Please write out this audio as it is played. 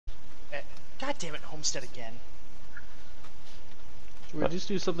damn it, Homestead again. Should we just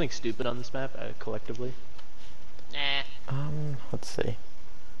do something stupid on this map, collectively? Nah. Let's see.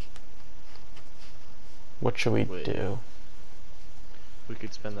 What should we do? We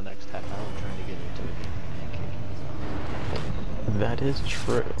could spend the next half hour trying to get into a pancake. That is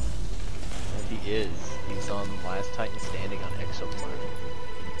true. And he is. He's on Last Titan Standing on Exoplanet.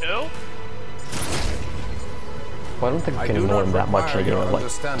 Who? Well, I don't think we can ignore him that much in a game of like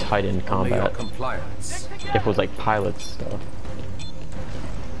Titan combat. If it was like pilot stuff.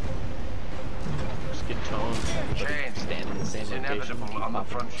 Just get toned, everybody stand in the same location. On the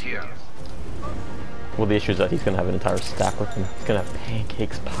frontier. Well, the issue is that he's gonna have an entire stack with him. He's gonna have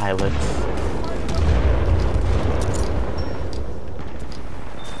pancakes, pilots.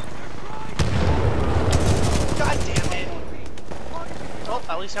 God damn it! Well,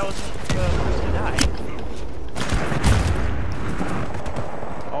 at least I wasn't first to die.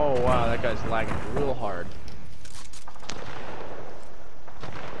 Oh wow, that guy's lagging real hard.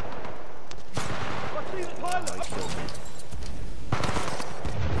 Oh, he killed me.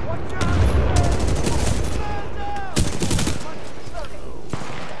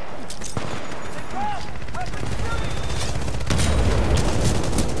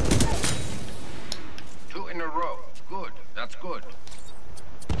 Two in a row. Good. That's good.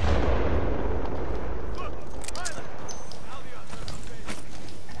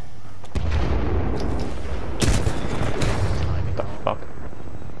 What the fuck?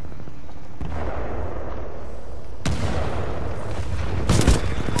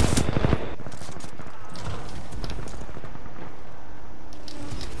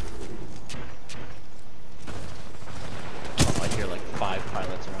 Oh, I hear like 5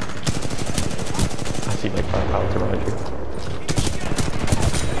 pilots around here. I see like 5 pilots around you.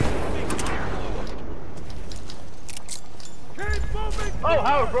 Oh,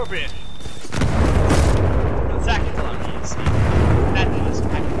 how appropriate! Exactly what I'm using. That was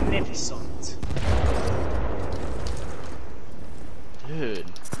magnificent. Dude.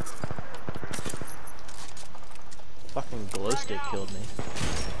 Fucking glow stick killed me.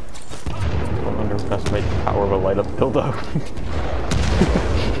 Don't underestimate the power of a light up dildo.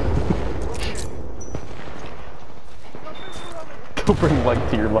 Don't bring light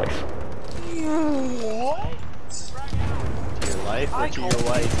to your life. What? To your life or to your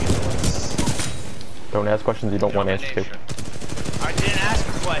wife? Don't ask questions you don't want answers to. I didn't ask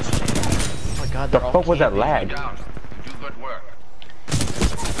a question. Oh my god, The they're all fuck was that camping. lag? Down. You do good work.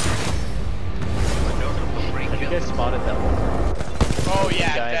 Have you guys spotted that one? Oh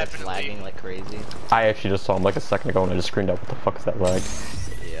yeah, guy that's definitely. lagging like crazy? I actually just saw him like a second ago and I just screamed out, what the fuck is that lag?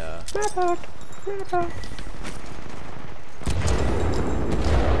 Yeah.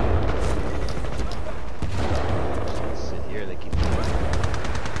 Sit here, they keep going.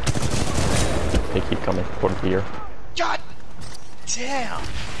 They keep coming, according to here. God damn!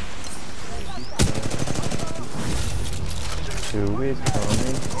 Who is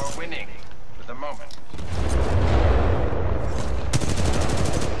coming? You're winning. For the moment.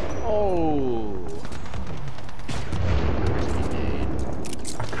 Oh! Crispy nade.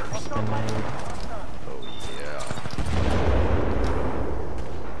 A curse grenade. Oh yeah.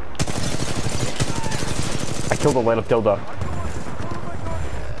 I killed a light up dildo.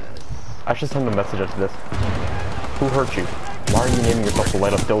 I should send a message after this. Who hurt you? Why are you naming yourself the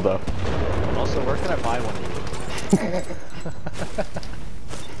light up dildo? Also, where can I buy one of these?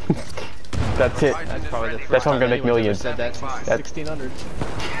 That's it. That's probably the first That's how I'm gonna time make anyone's millions. ever said that since the 1600s.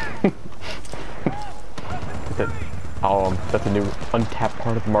 That's it. That's a new untapped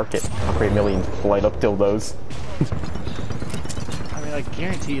part of the market. I'll create millions with light up dildos. I mean, I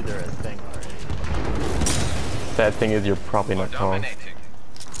guarantee you they're a thing already. Sad thing is, you're probably not wrong. Dominating.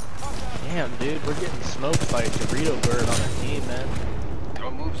 Damn, dude, we're getting smoked by a Dorito bird on our team, man.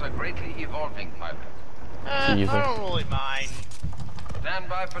 Your moves are greatly evolving, pilot. I Jesus. don't really mind. Stand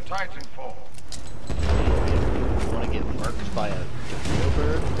by for Titanfall. You want to get murked by a Dorito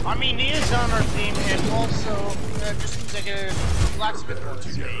bird? I mean, he is on our team, and also, just seems like a lots of it for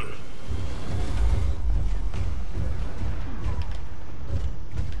his game.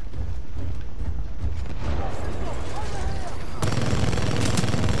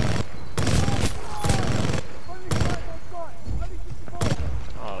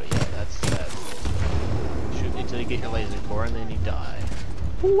 Oh yeah, that's sad. Shoot me till you get your laser core and then you die.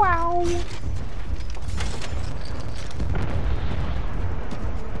 Wow.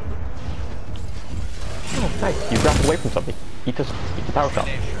 Oh, nice. You grabbed away from something. Eat the power shot.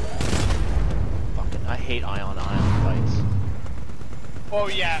 Fucking, I hate ion fights. Oh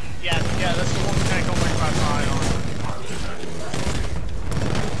yeah, that's the one thing I don't like about Ion.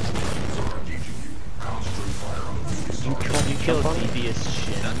 kill jump on it? devious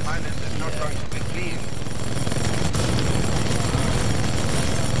shins. That pilot is not going to be clean.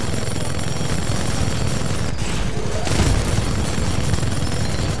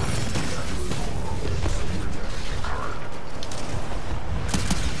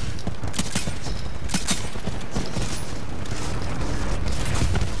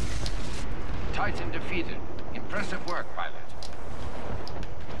 Titan defeated. Impressive work, pilot.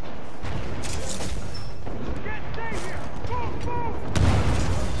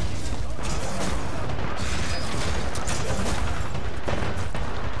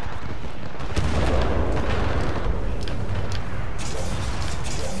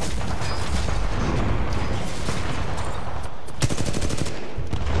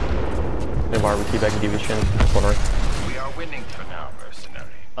 And why are we teabagging devious shins? Just wondering. We are winning for now, mercenary.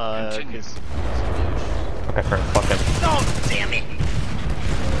 Continue. Cause Okay, fair enough. Fuck him. Oh, damn it!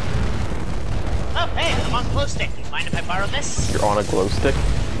 Oh, hey, I'm on glow stick. Mind if I borrow this? You're on a glow stick?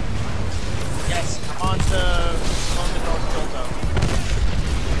 Yes, I'm on the North Dildo.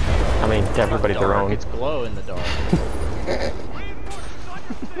 I mean, to everybody their own. It's glow in the dark.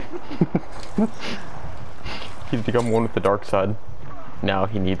 He's become one with the dark side. Now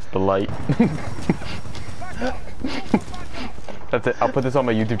he needs the light. That's it. I'll put this on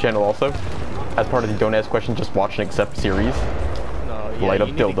my YouTube channel also. As part of the Don't Ask Questions, Just Watch and Accept series. No, yeah, Light up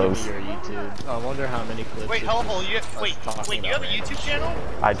you need to give dildos. me your YouTube. I wonder how many clips. Wait, hold on, you talking you have a about YouTube channel?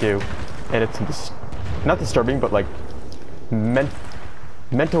 I do. And it's not disturbing, but like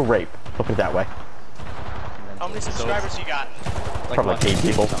mental rape. Look at it that way. How many subscribers you got? Probably like 8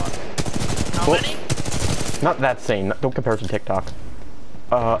 people. How Well, many? Not that sane. Don't compare it to TikTok.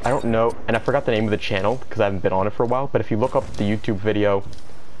 I don't know, and I forgot the name of the channel because I haven't been on it for a while. But if you look up the YouTube video,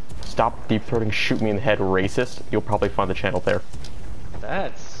 "Stop Deep Throating, Shoot Me in the Head, Racist," you'll probably find the channel there.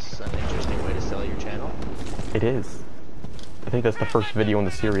 That's an interesting way to sell your channel. It is. I think that's the first video in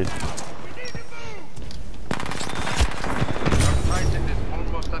the series. Titan is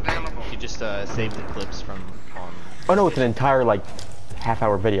almost available. You just save the clips from on. Oh no, it's an entire like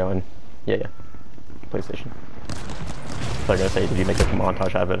half-hour video, and yeah, PlayStation. So I gotta say, did you make a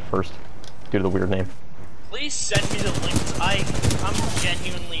montage out of it first due to the weird name? Please send me the links. I'm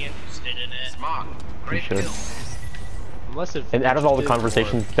genuinely interested in it. Smart. Great should. kill. Unless if. And out of all the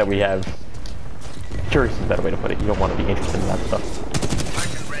conversations that we have, curious is a better way to put it. You don't want to be interested in that stuff.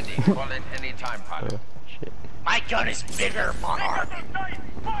 Titan ready. Call it any time, pilot. Shit. My gun is bigger, Monarch.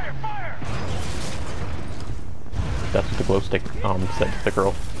 Fire! Fire! That's what the glow stick said to the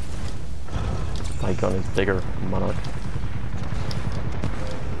girl. My gun is bigger, Monarch.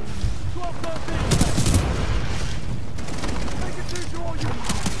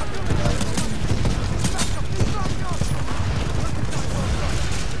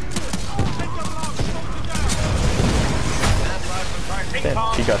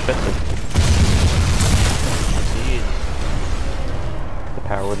 Damn, she got fisted. Indeed. The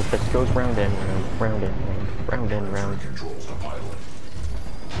power of the fist goes round and round, round and round, round and round.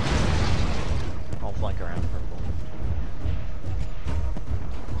 I'll flank around purple.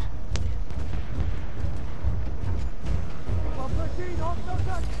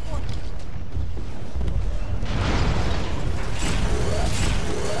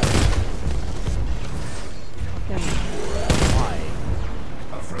 Why?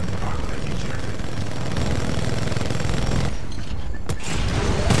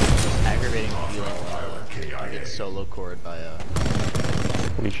 Aggravating feeling getting solo cored by a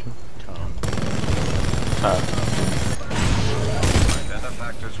Felicia. tone.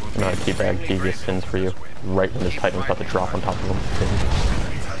 Benefactors will I'm gonna teabag devious sins for you. Right when this Titan's about to drop on top of him.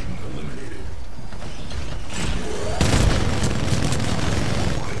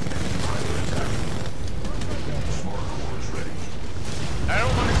 I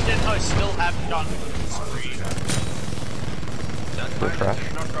don't understand how I still haven't gotten this free. That We're pilot trash.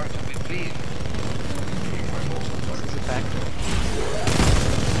 is not going to be pleased.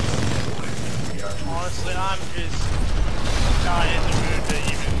 Honestly, I'm just not in the mood to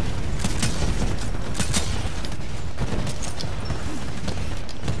even.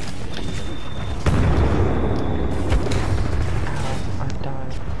 I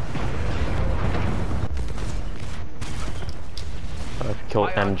died. I've killed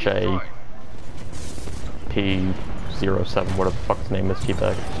MJ P07, whatever the fuck his name is,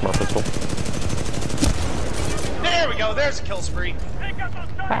 teabag, smart pistol. There we go. There's a kill spree.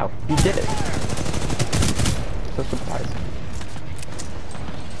 Wow, you did it. So surprised.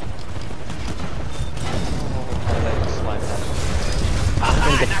 How did I just slide that?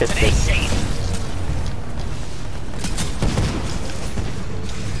 Aha, get not fisted. today, Shane.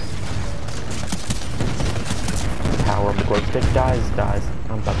 Power of the glow stick dies.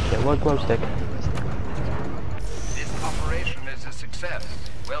 I'm about to kill a glow stick. This operation is a success.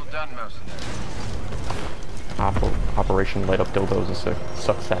 Well done, mercenary. Operation Light Up Dildo is a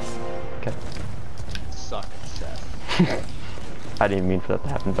success. Okay. Success. I didn't even mean for that to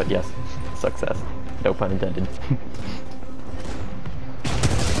happen, but yes, success. No pun intended.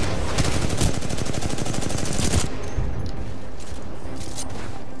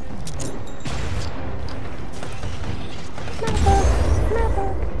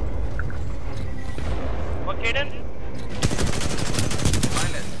 What, Kaden?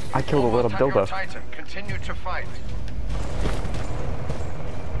 I killed a little dildo. Titan, continue to fight.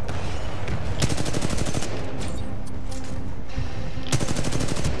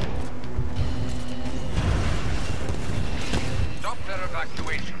 Stop their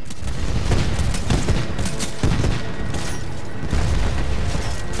evacuation.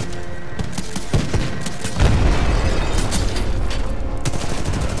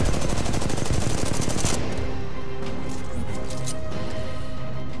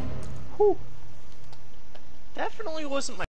 Definitely wasn't my